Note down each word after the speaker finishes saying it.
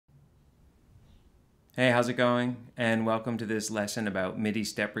Hey, how's it going? And welcome to this lesson about MIDI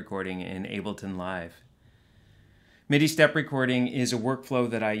step recording in Ableton Live. MIDI step recording is a workflow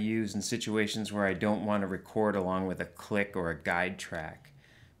that I use in situations where I don't want to record along with a click or a guide track.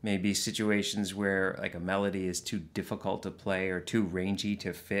 Maybe situations where like a melody is too difficult to play or too rangy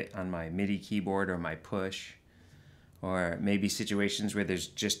to fit on my MIDI keyboard or my push. Or maybe situations where there's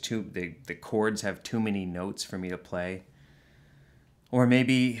just the chords have too many notes for me to play. Or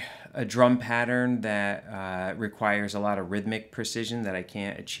maybe a drum pattern that requires a lot of rhythmic precision that I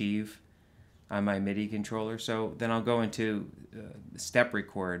can't achieve on my MIDI controller. So then I'll go into step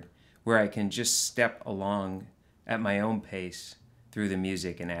record where I can just step along at my own pace through the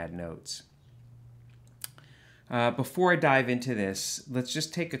music and add notes. Before I dive into this, let's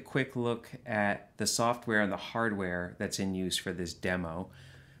just take a quick look at the software and the hardware that's in use for this demo.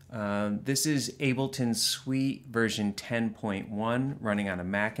 This is Ableton Suite version 10.1 running on a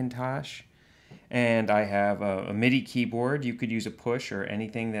Macintosh. And I have a MIDI keyboard. You could use a push or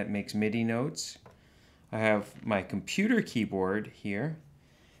anything that makes MIDI notes. I have my computer keyboard here.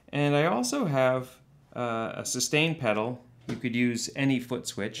 And I also have a sustain pedal. You could use any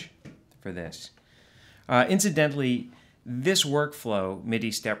footswitch for this. Incidentally, this workflow,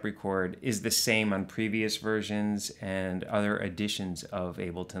 MIDI step record, is the same on previous versions and other editions of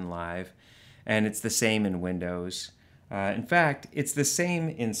Ableton Live, and it's the same in Windows. In fact, it's the same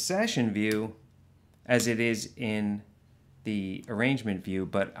in session view as it is in the arrangement view,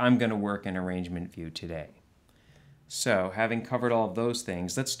 but I'm going to work in arrangement view today. So, having covered all of those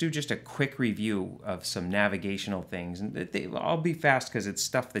things, let's do just a quick review of some navigational things. And I'll be fast because it's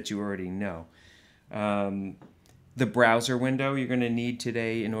stuff that you already know. The browser window you're going to need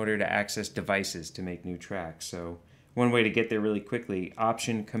today in order to access devices to make new tracks. So one way to get there really quickly,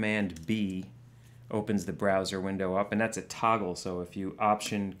 Option Command B opens the browser window up, and that's a toggle. So if you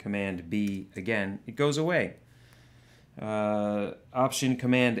Option Command B again, it goes away. Option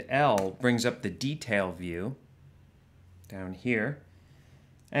Command L brings up the detail view down here,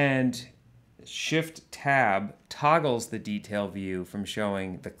 and Shift Tab toggles the detail view from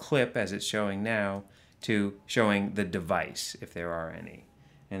showing the clip as it's showing now to showing the device, if there are any.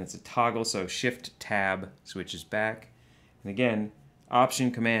 And it's a toggle, so Shift Tab switches back. And again,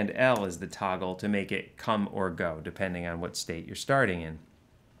 Option Command L is the toggle to make it come or go, depending on what state you're starting in.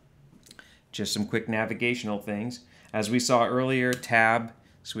 Just some quick navigational things. As we saw earlier, Tab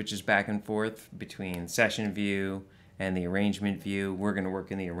switches back and forth between session view and the arrangement view. We're going to work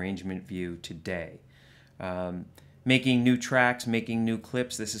in the arrangement view today. Making new tracks, making new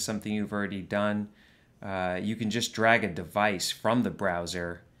clips, this is something you've already done. You can just drag a device from the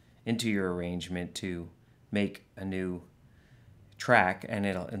browser into your arrangement to make a new track, and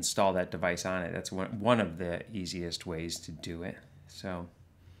it'll install that device on it. That's one of the easiest ways to do it. So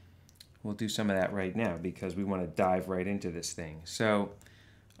we'll do some of that right now because we want to dive right into this thing. So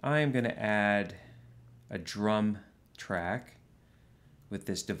I'm going to add a drum track with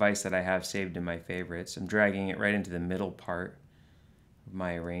this device that I have saved in my favorites. I'm dragging it right into the middle part of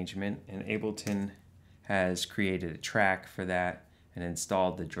my arrangement, and Ableton has created a track for that and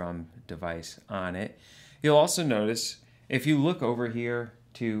installed the drum device on it. You'll also notice if you look over here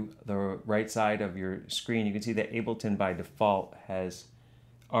to the right side of your screen, you can see that Ableton by default has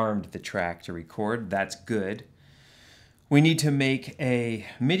armed the track to record. That's good. We need to make a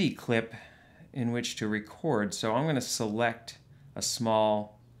MIDI clip in which to record, so I'm going to select a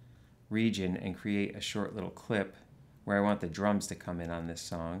small region and create a short little clip where I want the drums to come in on this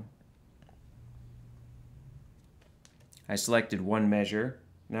song. I selected one measure.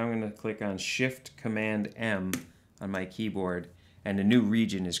 Now I'm going to click on Shift Command M on my keyboard, and a new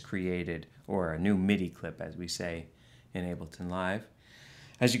region is created, or a new MIDI clip, as we say in Ableton Live.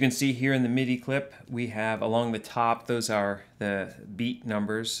 As you can see here in the MIDI clip, we have along the top, those are the beat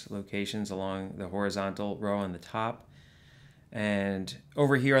numbers, locations along the horizontal row on the top. And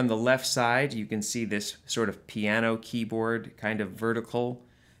over here on the left side, you can see this sort of piano keyboard kind of vertical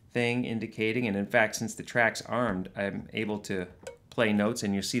thing indicating, and in fact, since the track's armed, I'm able to play notes,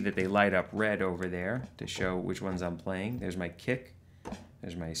 and you'll see that they light up red over there to show which ones I'm playing. There's my kick,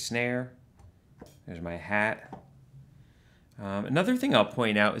 there's my snare, there's my hat. Another thing I'll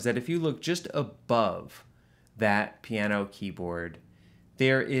point out is that if you look just above that piano keyboard,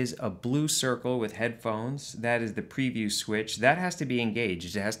 there is a blue circle with headphones. That is the preview switch. That has to be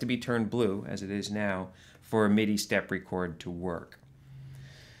engaged. It has to be turned blue, as it is now, for a MIDI step record to work.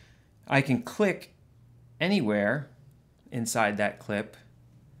 I can click anywhere inside that clip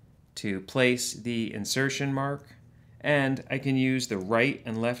to place the insertion mark, and I can use the right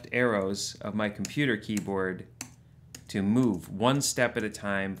and left arrows of my computer keyboard to move one step at a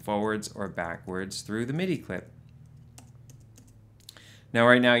time forwards or backwards through the MIDI clip. Now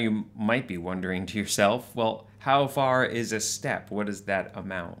right now you might be wondering to yourself, well, how far is a step? What is that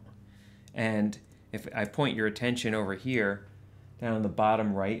amount? And if I point your attention over here, down on the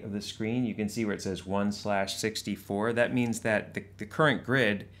bottom right of the screen, you can see where it says 1/64. That means that the current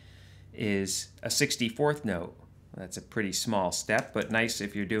grid is a 64th note. That's a pretty small step, but nice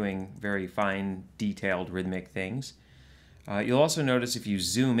if you're doing very fine, detailed rhythmic things. You'll also notice if you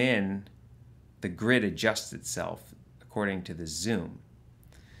zoom in, the grid adjusts itself according to the zoom.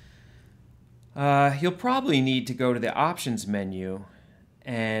 You'll probably need to go to the options menu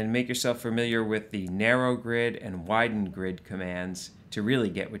and make yourself familiar with the narrow grid and widen grid commands to really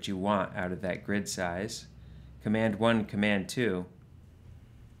get what you want out of that grid size. Command 1, Command 2.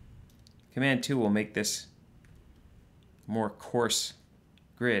 Command 2 will make this more coarse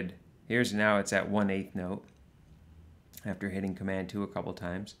grid. Now it's at 1/8 note after hitting Command 2 a couple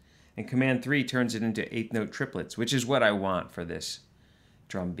times. And Command 3 turns it into 8th note triplets, which is what I want for this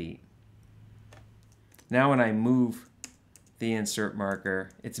drum beat. Now when I move the insert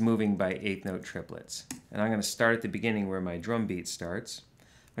marker, it's moving by 8th note triplets. And I'm going to start at the beginning where my drum beat starts.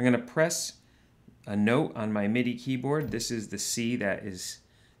 I'm going to press a note on my MIDI keyboard. This is the C, that is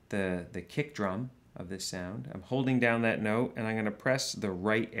the kick drum of this sound. I'm holding down that note and I'm going to press the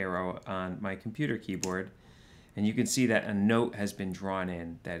right arrow on my computer keyboard. And you can see that a note has been drawn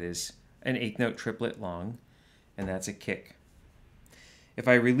in that is an 8th note triplet long, and that's a kick. If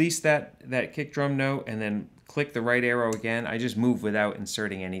I release that kick drum note and then click the right arrow again, I just move without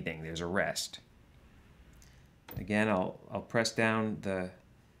inserting anything. There's a rest. Again, I'll press down the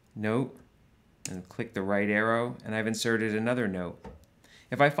note and click the right arrow, and I've inserted another note.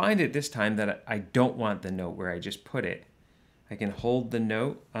 If I find it this time that I don't want the note where I just put it, I can hold the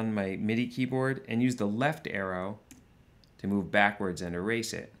note on my MIDI keyboard and use the left arrow to move backwards and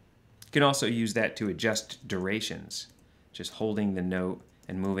erase it. You can also use that to adjust durations, just holding the note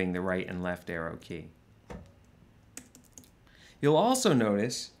and moving the right and left arrow key. You'll also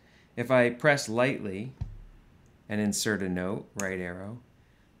notice if I press lightly and insert a note, right arrow,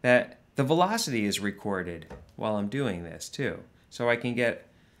 that the velocity is recorded while I'm doing this too. So I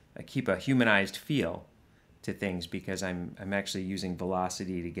keep a humanized feel to things because I'm actually using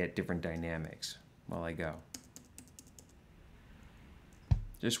velocity to get different dynamics while I go.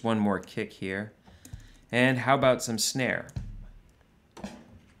 Just one more kick here. And how about some snare?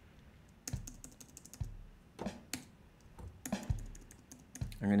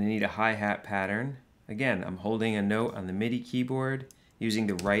 I'm going to need a hi-hat pattern. Again, I'm holding a note on the MIDI keyboard, using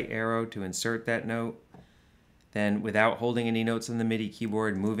the right arrow to insert that note. Then, without holding any notes on the MIDI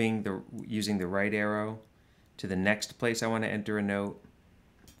keyboard, using the right arrow to the next place I want to enter a note,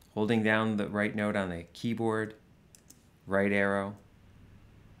 holding down the right note on the keyboard, right arrow.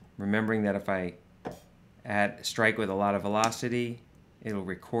 Remembering that if I strike with a lot of velocity, it'll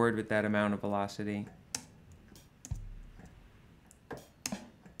record with that amount of velocity.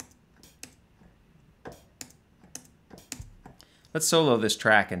 Let's solo this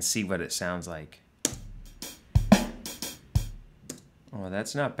track and see what it sounds like. Oh,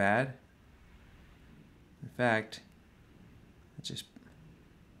 that's not bad. In fact, let's just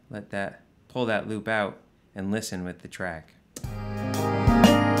pull that loop out and listen with the track.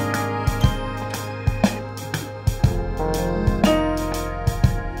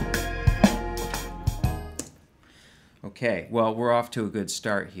 Okay, well, we're off to a good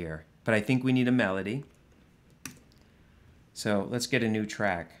start here, but I think we need a melody. So let's get a new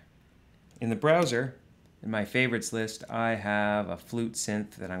track. In the browser, in my favorites list, I have a flute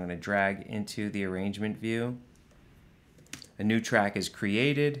synth that I'm going to drag into the arrangement view. A new track is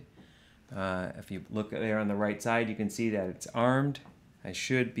created. If you look there on the right side, you can see that it's armed. I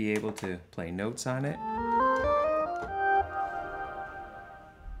should be able to play notes on it.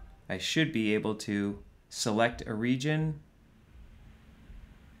 I should be able to select a region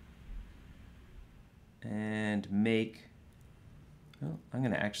and make, oh, I'm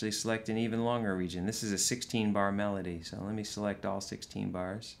going to actually select an even longer region. This is a 16-bar melody, so let me select all 16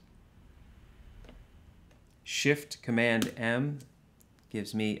 bars. Shift Command M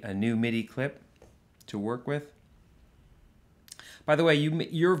gives me a new MIDI clip to work with. By the way,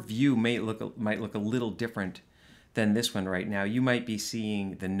 your view might look a little different than this one right now. You might be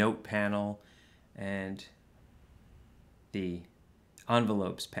seeing the note panel and the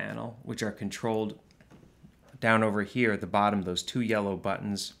envelopes panel, which are controlled down over here at the bottom. Those two yellow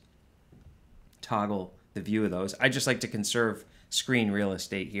buttons toggle the view of those. I just like to conserve screen real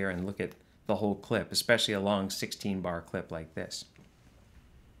estate here and look at the whole clip, especially a long 16-bar clip like this.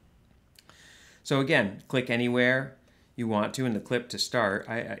 So again, click anywhere. you want to in the clip to start,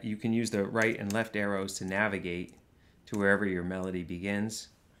 you can use the right and left arrows to navigate to wherever your melody begins.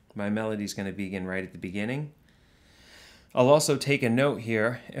 My melody is going to begin right at the beginning. I'll also take a note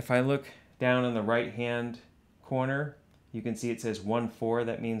here. If I look down in the right hand corner, you can see it says 1/4.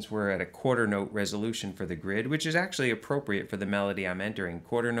 That means we're at a quarter note resolution for the grid, which is actually appropriate for the melody I'm entering.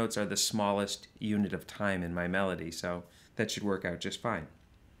 Quarter notes are the smallest unit of time in my melody, so that should work out just fine.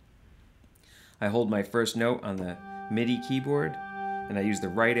 I hold my first note on the MIDI keyboard, and I use the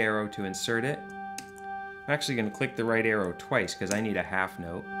right arrow to insert it. I'm actually going to click the right arrow twice because I need a half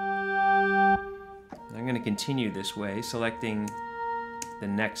note. I'm going to continue this way, selecting the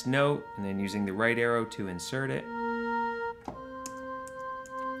next note and then using the right arrow to insert it.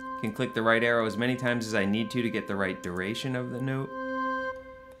 I can click the right arrow as many times as I need to get the right duration of the note.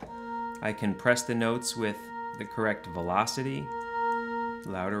 I can press the notes with the correct velocity,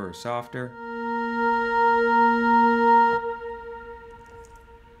 louder or softer.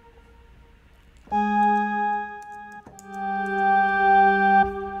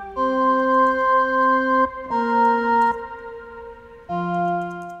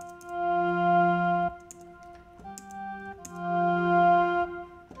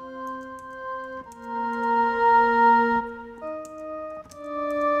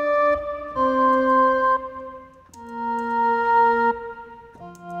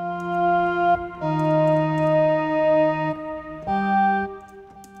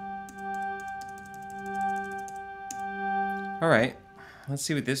 Alright, let's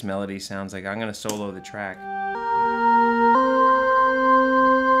see what this melody sounds like. I'm going to solo the track.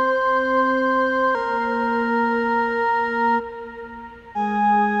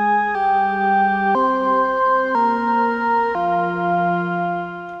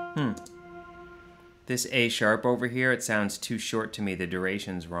 This A sharp over here, it sounds too short to me. The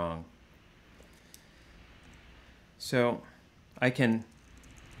duration's wrong. So I can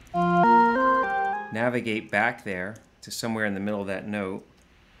navigate back there to somewhere in the middle of that note,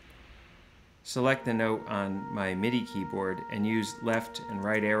 select the note on my MIDI keyboard, and use left and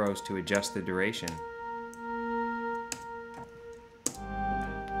right arrows to adjust the duration.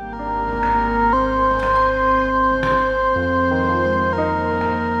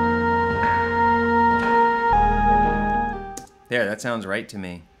 There, that sounds right to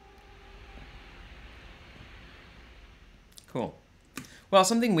me. Cool. Well,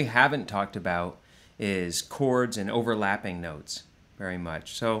 something we haven't talked about is chords and overlapping notes very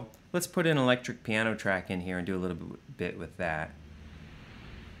much. So let's put an electric piano track in here and do a little bit with that.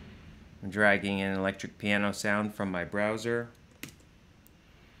 I'm dragging in an electric piano sound from my browser.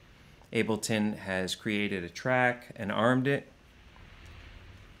 Ableton has created a track and armed it.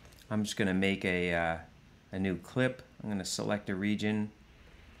 I'm just going to make a new clip. I'm going to select a region.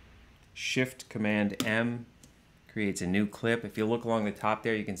 Shift Command M creates a new clip. If you look along the top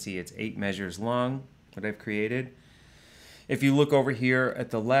there, you can see it's 8 measures long, what I've created. If you look over here at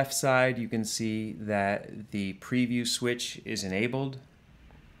the left side, you can see that the preview switch is enabled.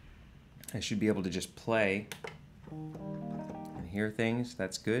 I should be able to just play and hear things.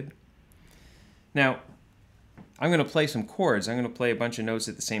 That's good. Now, I'm going to play some chords. I'm going to play a bunch of notes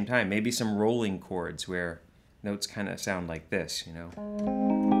at the same time. Maybe some rolling chords where notes kind of sound like this, you know.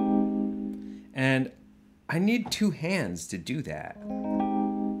 And I need 2 hands to do that.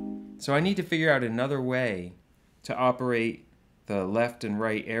 So I need to figure out another way to operate the left and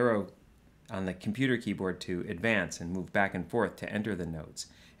right arrow on the computer keyboard to advance and move back and forth to enter the notes.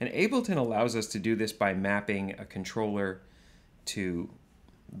 And Ableton allows us to do this by mapping a controller to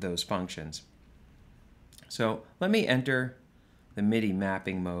those functions. So let me enter the MIDI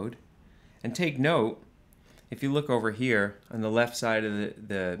mapping mode and take note. If you look over here on the left side of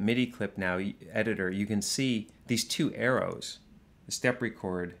the MIDI clip now editor, you can see these 2 arrows, the step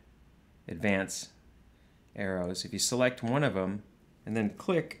record, advance arrows. If you select one of them and then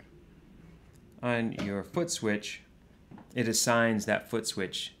click on your foot switch, it assigns that foot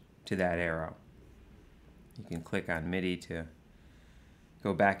switch to that arrow. You can click on MIDI to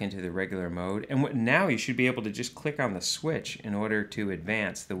go back into the regular mode. And now you should be able to just click on the switch in order to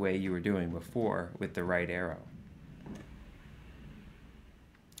advance the way you were doing before with the right arrow.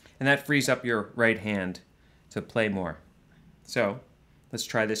 And that frees up your right hand to play more. So let's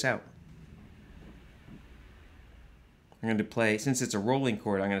try this out. I'm going to play, since it's a rolling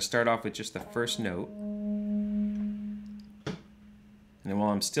chord, I'm going to start off with just the first note. And then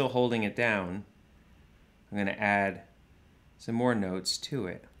while I'm still holding it down, I'm going to add some more notes to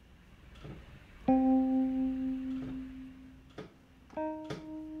it.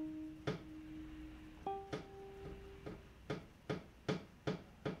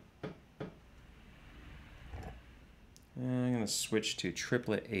 switch to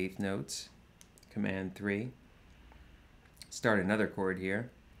triplet eighth notes. Command 3. Start another chord here.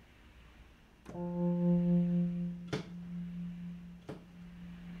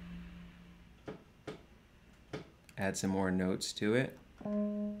 Add some more notes to it.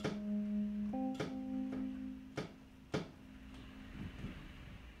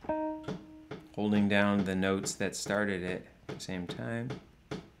 Holding down the notes that started it at the same time.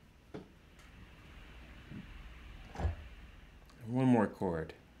 One more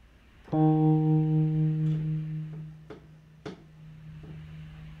chord.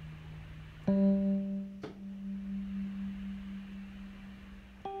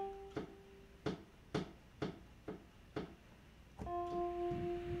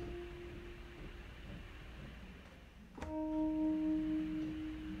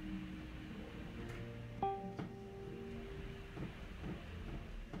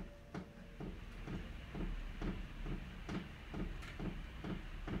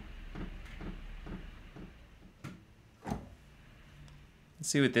 Let's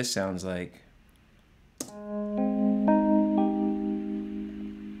see what this sounds like.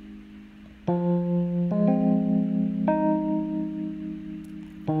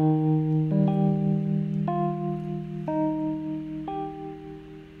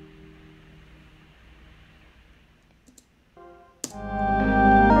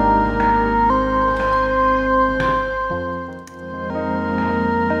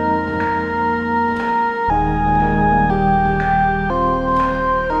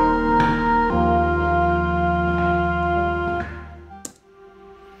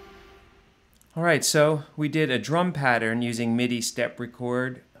 Alright, so we did a drum pattern using MIDI step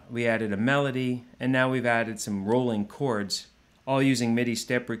record, we added a melody, and now we've added some rolling chords, all using MIDI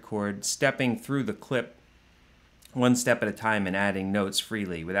step record, stepping through the clip one step at a time and adding notes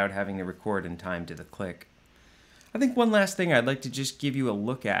freely without having to record in time to the click. I think one last thing I'd like to just give you a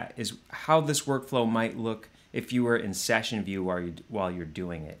look at is how this workflow might look if you were in session view while you're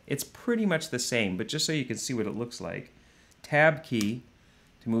doing it. It's pretty much the same, but just so you can see what it looks like. Tab key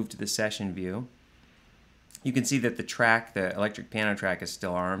to move to the session view. You can see that the track, the electric piano track, is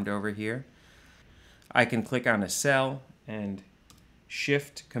still armed over here. I can click on a cell and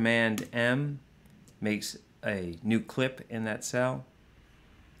Shift Command M makes a new clip in that cell.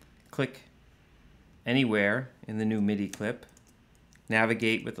 Click anywhere in the new MIDI clip.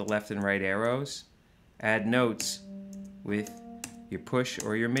 Navigate with the left and right arrows. Add notes with your push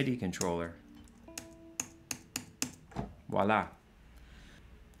or your MIDI controller. Voila.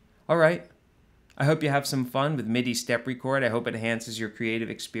 Alright. I hope you have some fun with MIDI step record. I hope it enhances your creative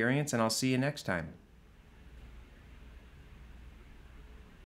experience, and I'll see you next time.